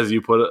 as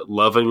you put it,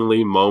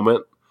 lovingly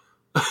moment.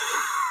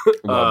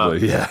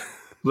 Lovely, yeah.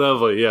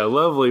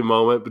 Lovely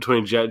moment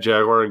between Jet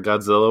Jaguar and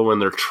Godzilla when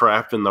they're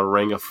trapped in the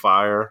ring of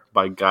fire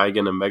by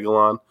Gigan and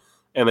Megalon,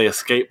 and they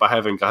escape by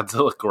having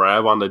Godzilla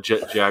grab onto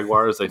Jet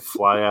Jaguar as they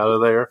fly out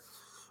of there.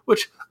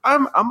 Which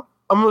I'm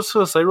just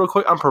gonna say real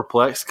quick, I'm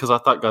perplexed because I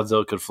thought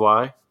Godzilla could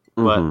fly,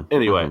 but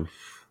anyway,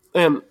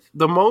 and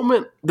the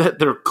moment that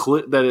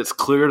that it's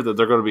clear that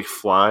they're going to be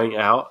flying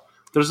out,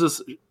 there's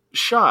this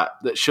shot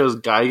that shows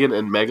Gigan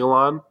and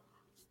Megalon,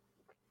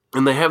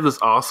 and they have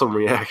this awesome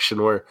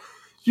reaction where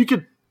you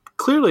could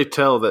clearly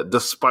tell that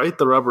despite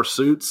the rubber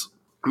suits,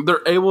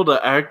 they're able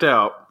to act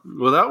out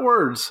without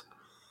words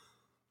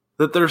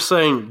that they're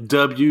saying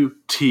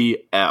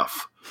WTF.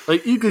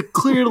 Like, you could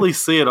clearly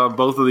see it on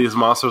both of these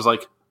monsters.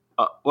 Like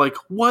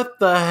what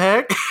the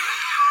heck?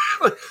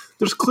 Like,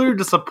 there's clear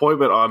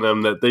disappointment on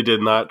them that they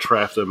did not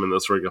trap them in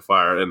this ring of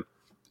fire, and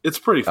it's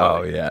pretty funny.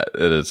 Oh yeah,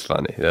 it is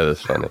funny. That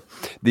is funny.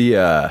 The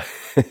I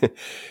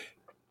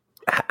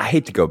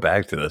hate to go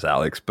back to this,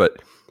 Alex,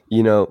 but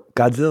you know,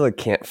 Godzilla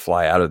can't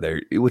fly out of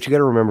there. What you got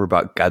to remember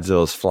about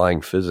Godzilla's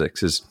flying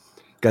physics is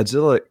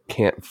Godzilla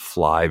can't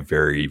fly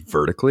very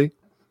vertically.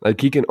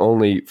 Like, he can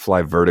only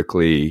fly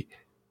vertically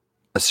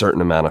a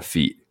certain amount of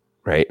feet,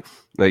 right?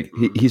 Like,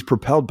 he's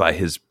propelled by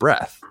his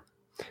breath.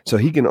 So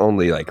he can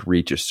only, like,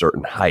 reach a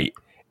certain height.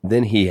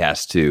 Then he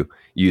has to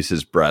use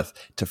his breath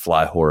to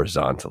fly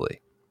horizontally.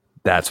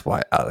 That's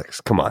why,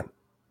 Alex, come on.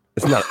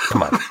 It's not,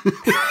 come on.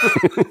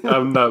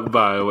 I'm not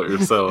buying what you're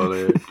selling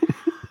here.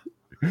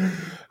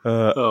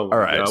 All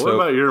right. God. So What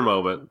about your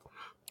moment?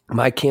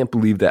 my can't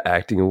believe that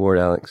acting award,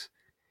 Alex.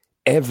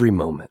 Every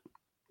moment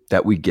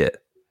that we get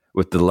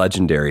with the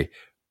legendary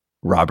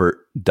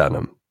Robert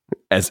Dunham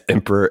as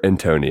Emperor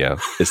Antonio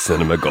is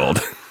cinema gold.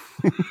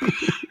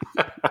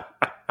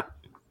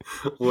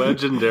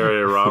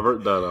 Legendary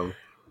Robert Dunham.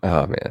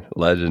 Oh man,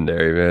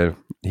 legendary, man.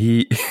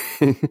 He,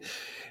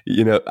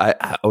 you know,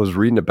 I was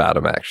reading about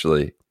him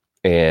actually,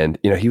 and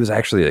you know, he was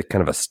actually a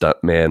kind of a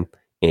stunt man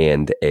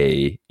and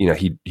he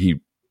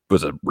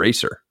was a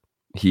racer.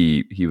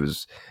 He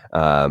was,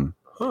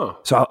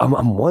 so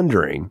I'm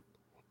wondering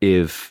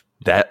if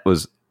that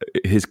was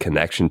his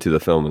connection to the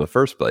film in the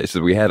first place.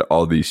 So we had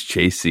all these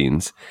chase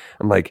scenes.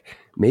 I'm like,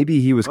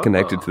 maybe he was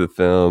connected to the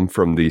film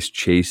from these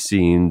chase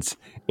scenes,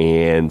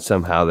 and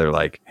somehow they're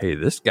like, hey,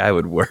 this guy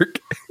would work.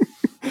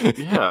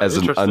 Yeah, as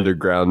an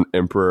underground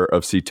emperor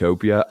of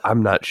Seatopia.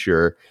 I'm not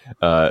sure.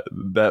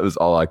 That was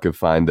all I could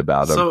find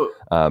about him. So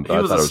but he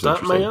was I thought a it was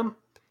stunt interesting. man?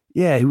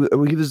 Yeah, he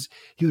was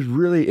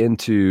really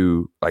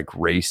into like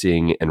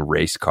racing and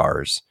race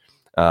cars.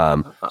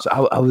 So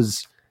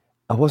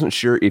I wasn't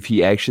sure if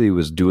he actually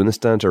was doing the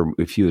stunts or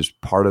if he was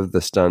part of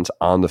the stunts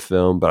on the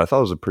film, but I thought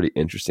it was a pretty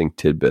interesting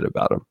tidbit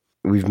about him.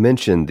 We've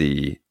mentioned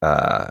the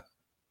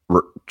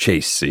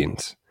chase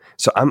scenes.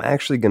 So I'm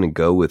actually going to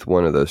go with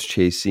one of those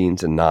chase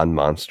scenes, a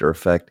non-monster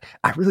effect.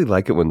 I really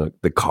like it when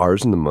the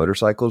cars and the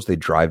motorcycles, they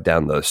drive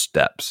down those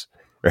steps,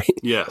 right?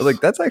 Yes. Like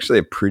that's actually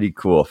a pretty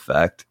cool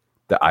effect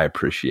that I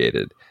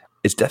appreciated.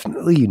 It's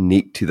definitely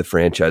unique to the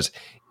franchise.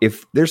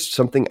 If there's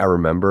something I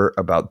remember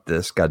about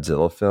this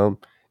Godzilla film,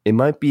 it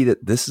might be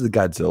that this is the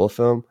Godzilla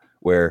film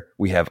where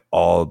we have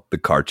all the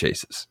car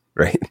chases,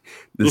 right?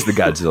 This is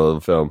the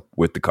Godzilla film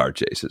with the car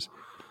chases.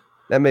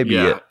 That may be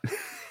it.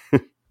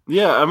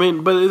 Yeah, I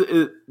mean,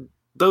 but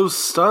those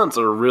stunts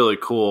are really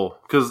cool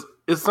because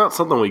it's not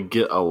something we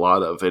get a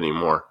lot of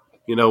anymore.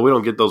 We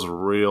don't get those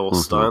real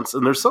stunts,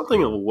 and there's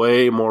something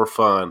way more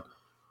fun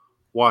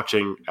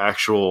watching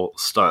actual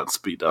stunts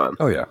be done.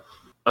 Oh, yeah.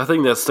 I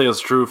think that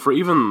stands true for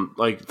even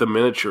like the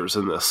miniatures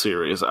in this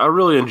series. I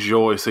really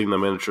enjoy seeing the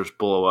miniatures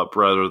blow up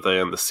rather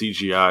than the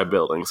CGI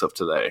buildings of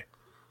today.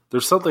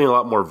 There's something a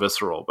lot more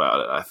visceral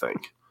about it, I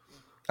think.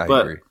 I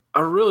agree.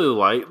 I really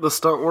like the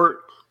stunt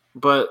work,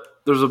 but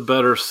there's a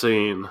better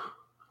scene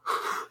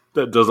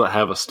that doesn't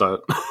have a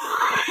stunt.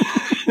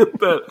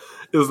 That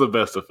is the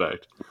best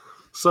effect.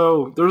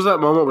 So there's that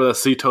moment where the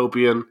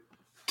Seatopian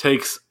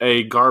takes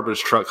a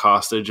garbage truck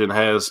hostage and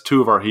has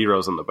two of our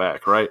heroes in the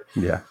back, right?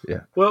 Yeah.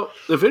 Well,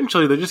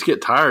 eventually they just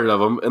get tired of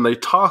them and they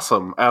toss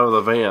them out of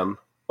the van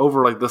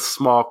over like this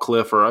small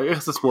cliff, or I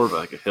guess it's more of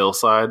like a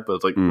hillside, but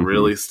it's like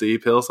really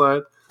steep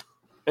hillside.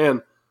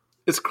 And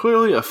it's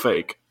clearly a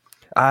fake.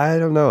 I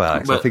don't know,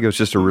 Alex. I think it was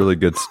just a really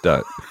good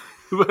stunt.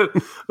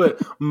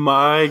 but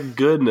my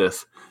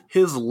goodness,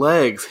 his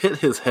legs hit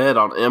his head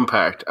on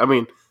impact. I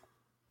mean,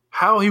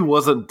 how he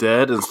wasn't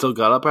dead and still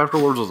got up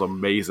afterwards was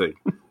amazing.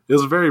 It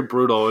was very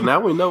brutal, and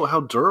now we know how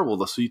durable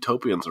the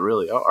Seatopians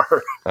really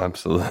are.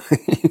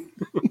 Absolutely.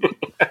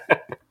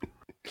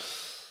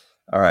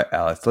 All right,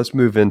 Alex, let's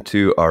move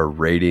into our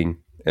rating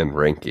and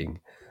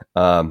ranking.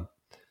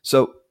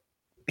 So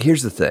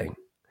here's the thing.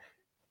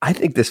 I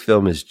think this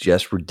film is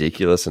just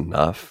ridiculous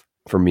enough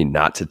for me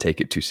not to take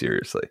it too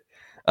seriously.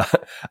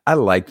 I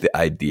like the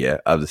idea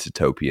of the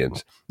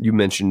Seatopians. You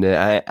mentioned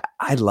it.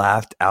 I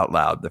laughed out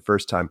loud the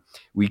first time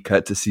we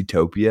cut to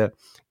Seatopia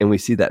and we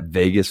see that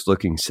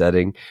Vegas-looking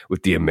setting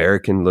with the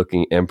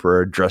American-looking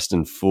emperor dressed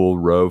in full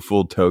robe,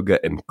 full toga,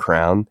 and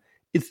crown.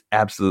 It's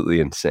absolutely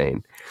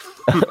insane.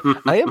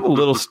 I am a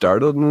little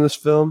startled in this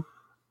film.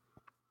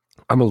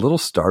 I'm a little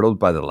startled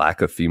by the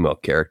lack of female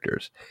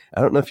characters.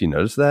 I don't know if you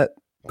noticed that,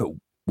 but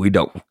we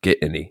don't get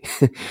any.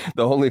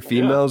 The only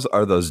females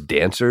are those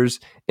dancers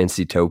in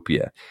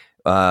Seatopia,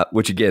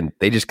 which again,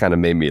 they just kind of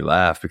made me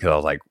laugh because I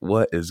was like,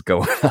 what is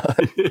going on?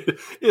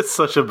 It's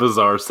such a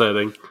bizarre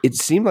setting. It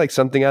seemed like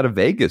something out of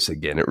Vegas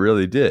again. It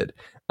really did.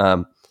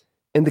 And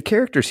the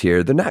characters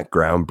here, they're not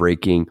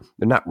groundbreaking.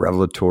 They're not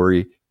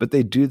revelatory, but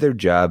they do their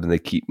job and they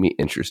keep me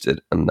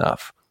interested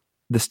enough.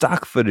 The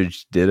stock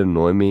footage did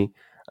annoy me.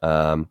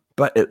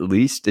 But at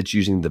least it's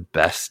using the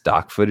best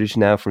stock footage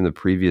now from the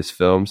previous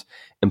films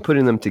and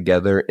putting them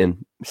together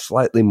in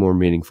slightly more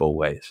meaningful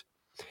ways.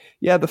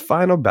 Yeah, the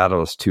final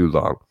battle is too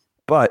long,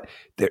 but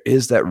there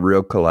is that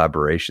real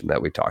collaboration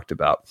that we talked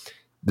about.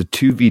 The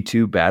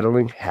 2v2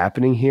 battling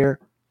happening here,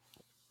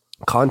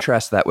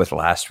 contrast that with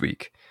last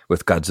week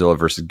with Godzilla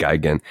vs.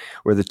 Gigan,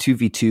 where the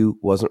 2v2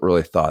 wasn't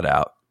really thought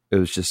out. It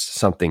was just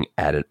something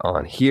added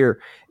on. Here,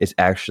 it's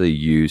actually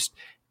used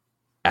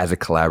as a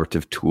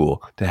collaborative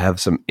tool to have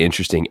some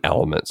interesting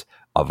elements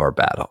of our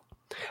battle.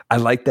 I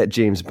like that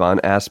James Bond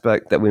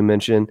aspect that we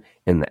mentioned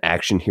and the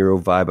action hero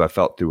vibe I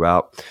felt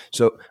throughout.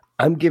 So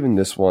I'm giving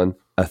this one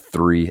a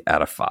 3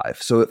 out of 5.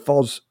 So it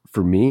falls,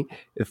 for me,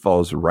 it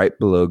falls right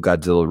below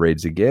Godzilla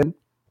Raids Again,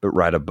 but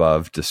right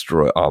above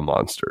Destroy All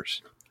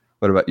Monsters.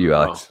 What about you,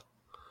 Alex?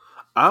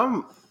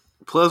 I'm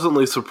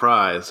pleasantly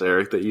surprised,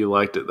 Eric, that you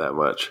liked it that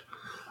much.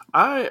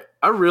 I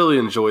really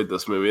enjoyed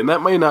this movie, and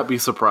that may not be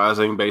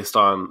surprising based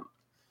on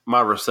my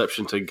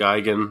reception to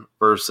Godzilla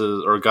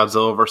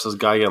versus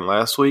Gigan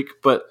last week,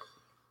 but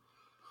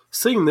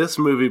seeing this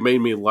movie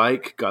made me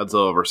like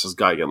Godzilla versus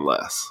Gigan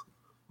less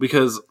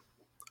because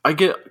I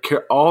get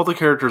all the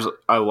characters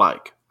I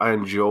like, I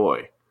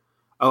enjoy.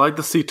 I like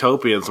the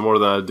Seatopians more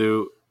than I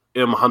do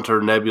M.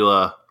 Hunter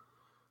Nebula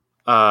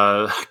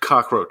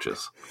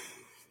cockroaches.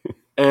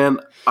 And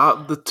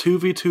the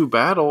 2v2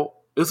 battle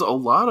is a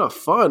lot of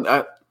fun.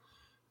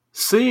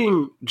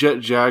 Seeing Jet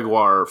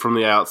Jaguar from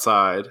the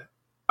outside,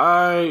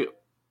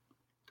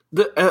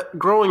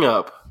 growing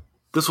up,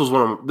 this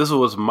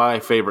was my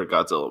favorite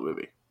Godzilla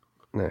movie.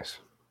 Nice.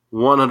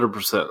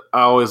 100%.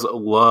 I always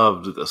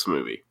loved this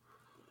movie.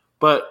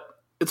 But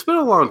it's been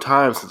a long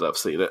time since I've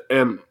seen it,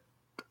 and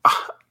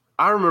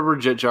I remember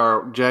Jet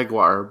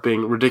Jaguar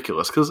being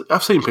ridiculous because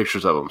I've seen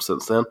pictures of him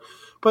since then.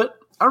 But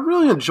I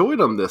really enjoyed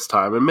him this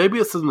time, and maybe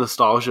it's the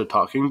nostalgia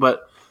talking,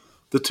 but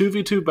The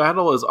 2v2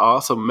 battle is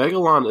awesome.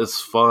 Megalon is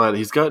fun.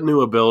 He's got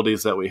new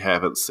abilities that we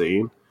haven't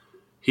seen.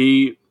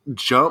 He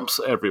jumps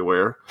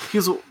everywhere.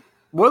 He's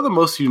one of the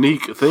most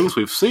unique things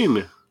we've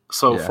seen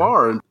so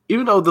far. And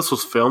even though this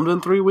was filmed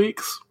in 3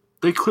 weeks,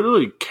 they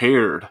clearly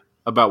cared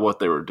about what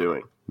they were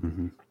doing.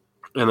 Mm-hmm.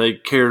 And they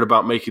cared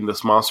about making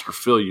this monster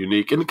feel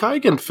unique. And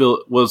Gigan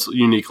was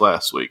unique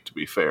last week, to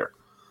be fair.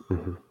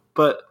 Mm-hmm.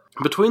 But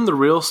between the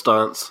real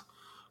stunts,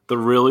 the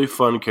really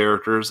fun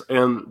characters,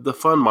 and the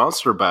fun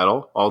monster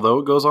battle, although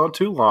it goes on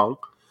too long,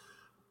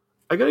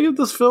 I gotta give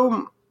this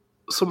film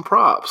some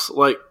props.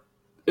 Like,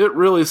 it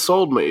really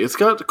sold me. It's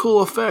got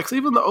cool effects.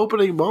 Even the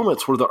opening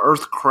moments where the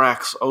earth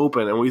cracks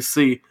open and we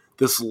see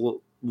this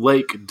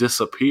lake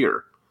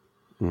disappear.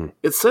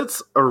 It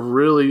sets a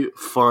really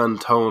fun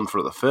tone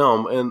for the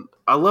film, and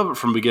I love it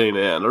from beginning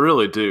to end. I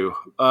really do.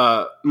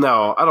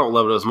 Now, I don't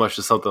love it as much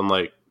as something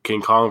like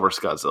King Kong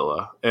vs.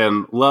 Godzilla,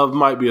 and love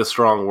might be a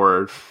strong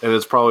word, and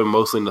it's probably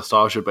mostly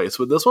nostalgia-based,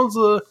 but this one's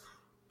a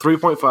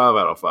 3.5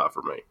 out of 5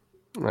 for me.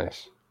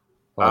 Nice.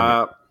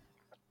 I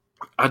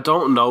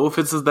don't know if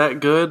it's that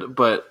good,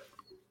 but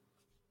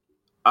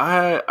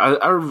I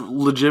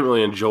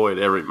legitimately enjoyed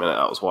every minute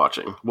I was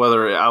watching,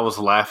 whether I was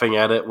laughing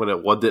at it when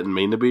it didn't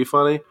mean to be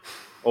funny,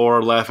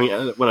 or laughing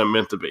at it when it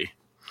meant to be.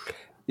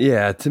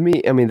 Yeah, to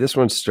me, I mean, this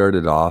one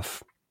started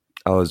off,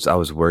 I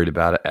was worried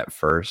about it at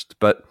first,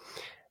 but,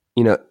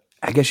 you know,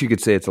 I guess you could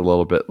say it's a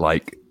little bit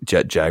like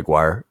Jet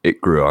Jaguar.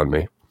 It grew on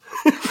me.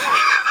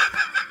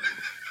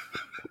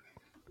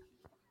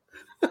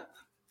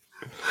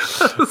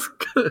 That was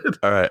good.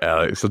 All right,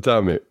 Alex, so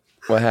tell me,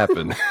 what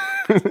happened?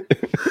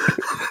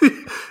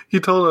 You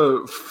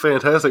told a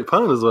fantastic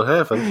pun is what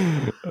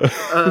happened.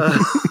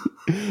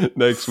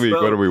 Next week,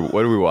 what are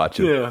we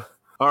watching? Yeah.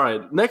 All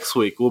right. Next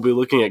week, we'll be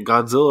looking at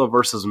Godzilla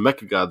versus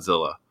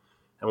Mechagodzilla.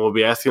 And we'll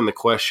be asking the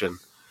question,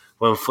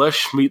 when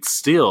flesh meets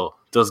steel,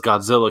 does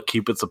Godzilla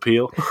keep its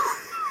appeal?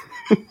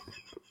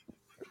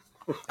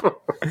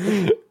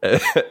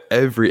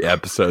 Every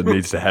episode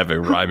needs to have a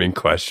rhyming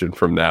question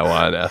from now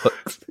on,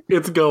 Alex.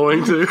 It's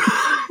going to.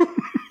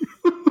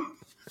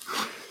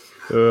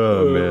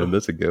 Oh, man,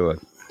 that's a good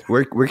one.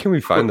 Where can we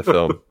find the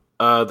film?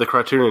 The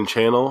Criterion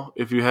Channel,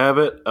 if you have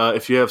it.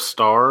 If you have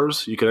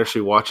Stars, you can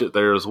actually watch it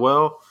there as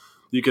well.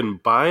 You can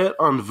buy it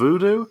on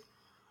Vudu,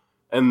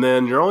 and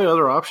then your only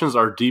other options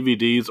are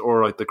DVDs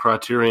or like the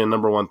Criterion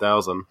number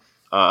 1000.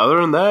 Other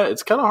than that,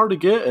 it's kind of hard to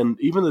get, and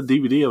even the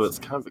DVD of it's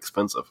kind of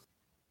expensive.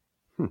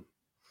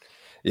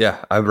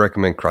 Yeah, I would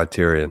recommend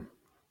Criterion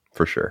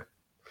for sure.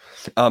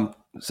 So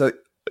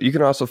you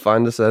can also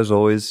find us, as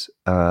always,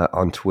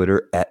 on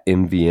Twitter at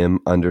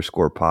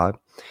MVM_pod.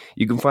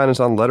 You can find us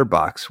on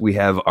Letterboxd. We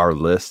have our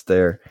list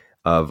there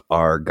of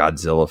our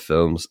Godzilla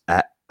films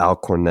at Al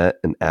Cornett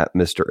and at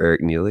Mr.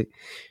 Eric Neely.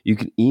 You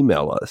can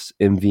email us,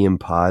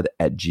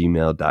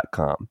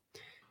 mvmpod@gmail.com.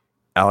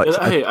 Alex,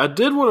 hey, I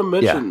did want to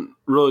mention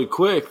really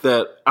quick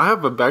that I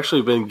have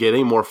actually been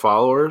getting more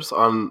followers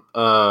on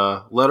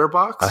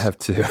Letterboxd. I have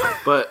too.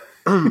 But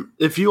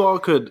if you all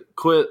could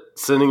quit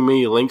sending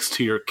me links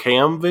to your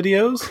cam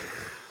videos,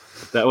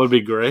 that would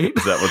be great.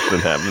 Is that what's been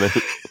happening?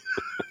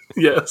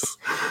 Yes.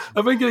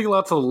 I've been getting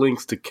lots of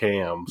links to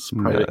cams,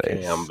 private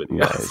cam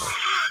videos.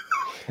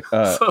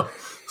 Nice.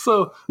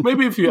 So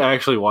maybe if you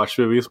actually watch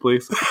movies,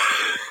 please.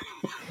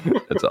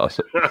 That's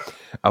awesome.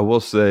 I will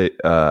say,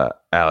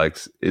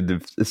 Alex,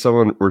 if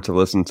someone were to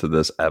listen to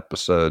this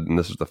episode and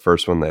this is the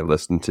first one they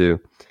listened to,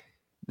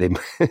 they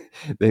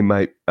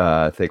might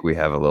think we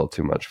have a little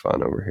too much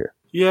fun over here.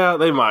 Yeah,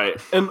 they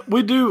might. And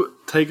we do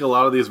take a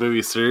lot of these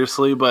movies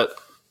seriously, but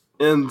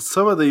in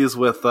some of these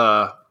with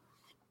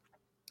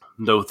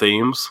no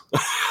themes,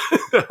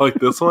 like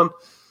this one,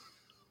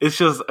 it's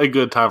just a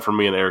good time for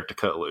me and Eric to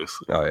cut loose.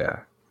 Oh, yeah.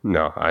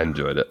 No, I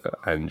enjoyed it.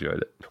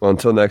 Well,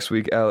 until next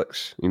week,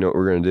 Alex, you know what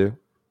we're going to do?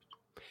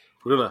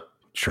 We're going to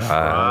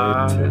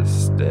try to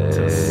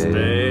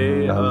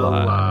stay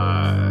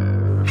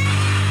alive.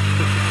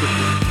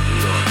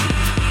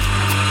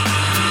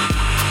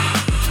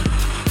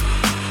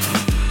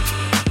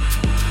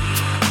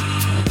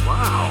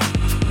 Wow.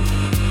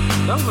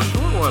 That was a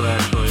short one,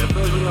 actually. I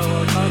feel like we got a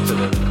lot of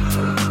content in it.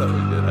 That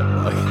we did have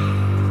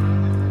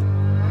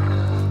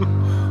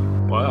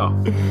Wow.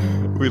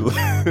 We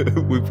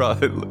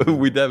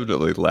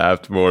definitely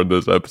laughed more in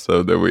this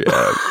episode than we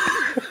have.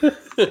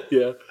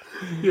 Yeah,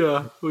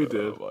 we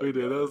did. We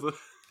did.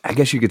 I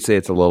guess you could say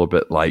it's a little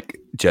bit like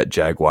Jet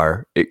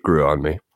Jaguar. It grew on me.